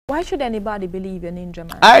Why should anybody believe you, Ninja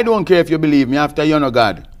Man? I don't care if you believe me after you know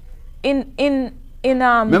God. Let me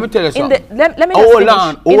tell you something. Let me hold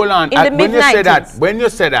on. In the When you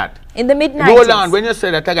say that, in the mid-90s. Hold on, when you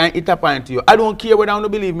say that, I can hit a point to you. I don't care whether you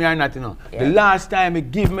believe me or not, you know. Yeah. The last time I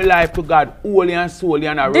give my life to God, wholly and solely,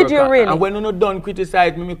 and I work. Did you really? And when you not done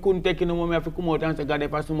criticize me, I couldn't take it no more. I have to come out and say, God,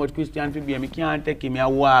 if I so much Christian to be, I can't take him, I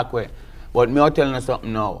walk away. But me, I'll tell you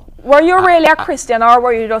something now. Were you really a Christian, or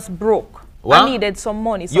were you just broke? What? I needed some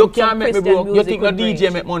money. You can't make me broke. You think a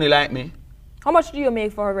DJ make money like me? How much do you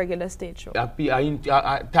make for a regular stage show?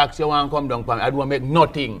 I tax you want to come down for me. I don't make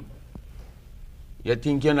nothing. You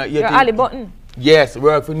think you're not... You're Ali Button? Yes,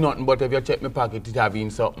 work for nothing, but if you check my pocket, it have been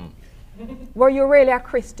something. Were you really a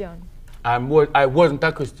Christian? I wasn't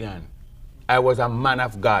a Christian. I was a man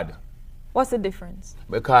of God. What's the difference?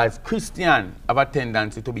 Because Christians have a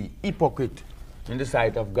tendency to be hypocrite in the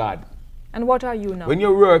sight of God. And what are you now? When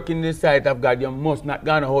you work in the sight of God, you must not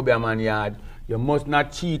go to a man's yard. You must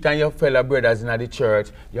not cheat on your fellow brothers in the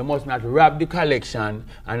church. You must not rob the collection.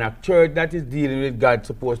 And a church that is dealing with God is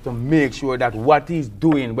supposed to make sure that what he's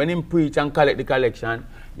doing, when he preach and collect the collection,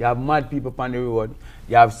 you have mad people on the road,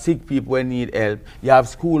 you have sick people who need help, you have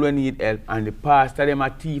school who need help, and the pastor, them a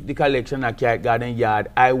thief the collection at Carrot Garden Yard.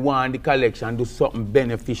 I want the collection do something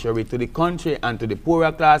beneficiary to the country and to the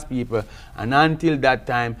poorer class people. And until that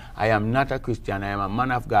time, I am not a Christian, I am a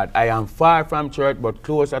man of God. I am far from church, but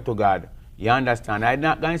closer to God. You understand? I'm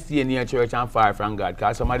not going to stay near church and far from God,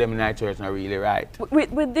 because some of them in our church are not really right.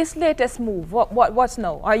 With this latest move, what's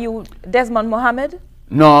now? Are you Desmond Mohammed?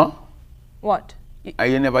 No. What?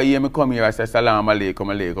 You never hear me come here and say salam alaikum,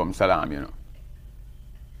 alaikum salam, you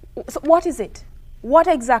know. So what is it? What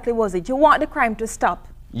exactly was it? You want the crime to stop?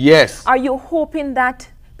 Yes. Are you hoping that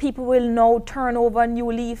people will now turn over a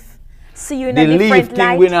new leaf, see you in a different light? The leaf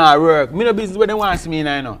thing will not work. Me no business where they want to see me in,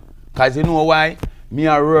 you know. Because you know why? Me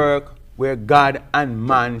a work where God and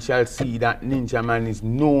man shall see that Ninja Man is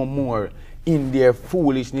no more in their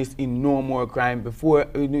foolishness, in no more crime. Before,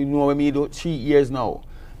 you know what me do? 3 years now,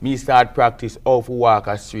 me start practice how to walk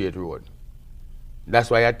a straight road. That's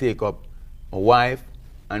why I take up my wife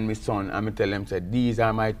and my son and I tell them, say, these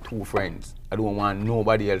are my 2 friends. I don't want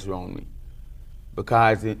nobody else around me.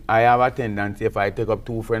 Because I have a tendency, if I take up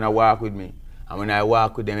 2 friends, I walk with me. And when I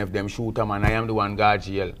walk with them, if them shoot a man, I am the one guard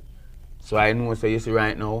jail. So I know, so you see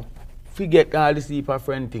right now, forget all this heap of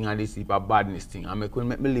friend thing and this heap of badness thing. And make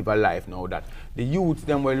me live a life now that the youths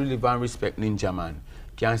them will live and respect Ninja Man.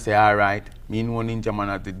 Can say, all right, me know Ninja Man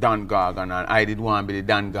as the Dan Gargan and I did want to be the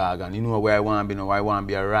Dan Gargan. You know where I want to be now, I want to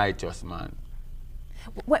be a righteous man.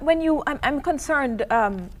 When you, I'm concerned,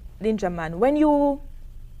 Ninja Man, when you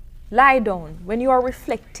lie down, when you are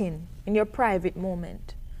reflecting in your private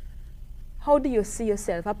moment, how do you see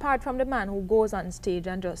yourself? Apart from the man who goes on stage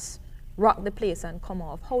and just rock the place and come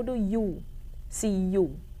off, how do you see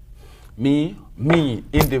you? Me,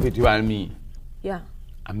 individual me. Yeah.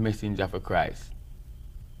 A messenger for Christ.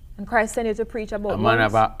 And Christ sent you to preach about a man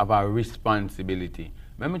of a responsibility.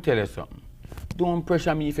 Let me tell you something. Don't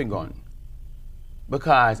pressure me if you're gone.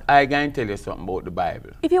 Because I can tell you something about the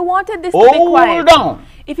Bible. If you wanted this to be quiet,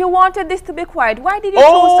 if you wanted this to be quiet, why did you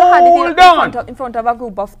choose to have it in front of a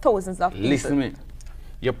group of thousands of people? Listen to me.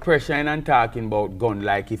 You're pressuring and talking about gun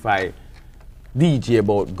like if I DJ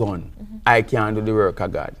about gun, I can't do the work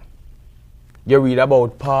of God. You read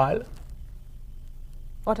about Paul?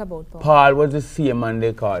 What about Paul? Paul was the same man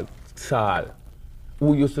they called Saul,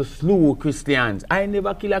 who used to slew Christians. I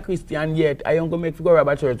never kill a Christian yet. I am going to make figure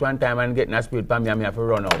about church one time and get in a spirit for me and I have to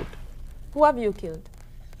run out. Who have you killed?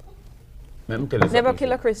 Let me tell you never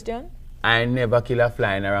kill a Christian? I never kill a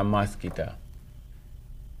fly or a mosquito.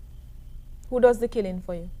 Who does the killing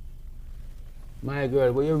for you? My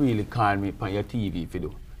girl, what you really call me on your TV if you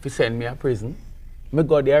do? If you send me a prison, me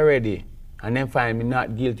go there already. And then find me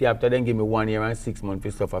not guilty after then give me 1 year and 6 months for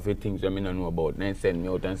suffer for things that I don't know about. Then send me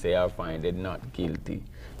out and say I'll find it not guilty.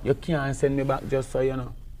 You can't send me back just so you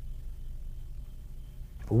know.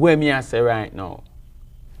 What me I say right now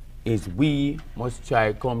is we must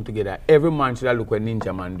try to come together. Every man should look what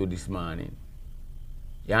Ninja Man do this morning.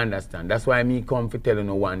 You understand? That's why me come to tell you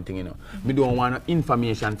no one thing, you know. Me don't want no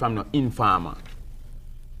information from no informer.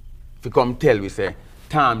 If you come tell we say,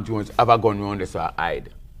 Tom Jones have a gun round there so I hide.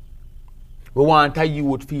 We want a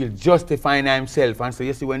youth feel justifying himself and say,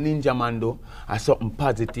 you see, when Ninja Man do, something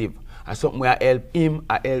positive, something where I help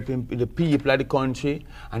him, the people of the country,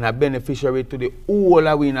 and a beneficiary to the whole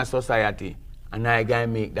of in a society. And I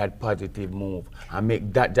can make that positive move and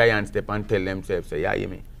make that giant step and tell themselves, say, yeah, you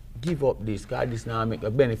me, give up this, because this now make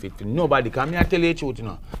a benefit to nobody. Because I tell you the truth, you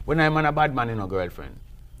know, when I'm a bad man, you know, girlfriend.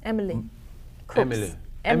 Emily Crooks.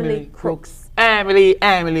 Emily Crooks.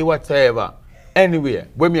 Emily, whatsoever. Anyway,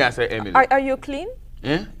 when me I say Emily. Are you clean?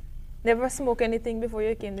 Yeah? Never smoke anything before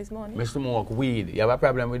you came this morning? I smoke weed. You have a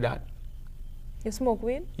problem with that? You smoke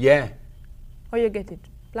weed? Yeah. How you get it?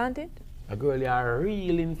 Plant it? A girl, you are a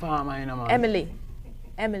real informer, you know, man.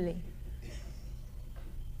 Emily.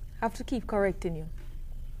 I have to keep correcting you.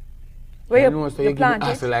 Where you plant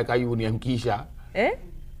it? Like a you name Keisha. Eh?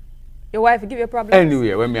 Your wife give you problems?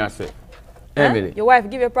 Anyway, when me I say, Emily. Your wife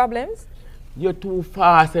give you problems? You're too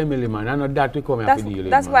fast, Emily, man. I know that we come here to deal with.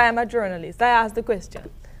 That's why I'm a journalist. I ask the question.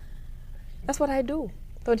 That's what I do.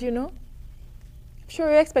 Don't you know? I'm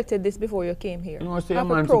sure you expected this before you came here. You know, say a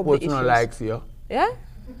man supposed to not like you. Yeah?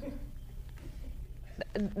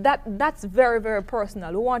 That's very, very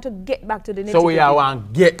personal. We want to get back to the nitty-gritty. So we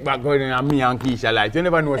want to get back going in me and Keisha life. You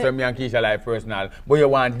never know say me and Keisha life personal, but you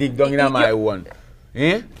want to dig down in my one.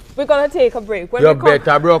 Eh? We're going to take a break. When you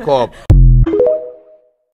better broke up.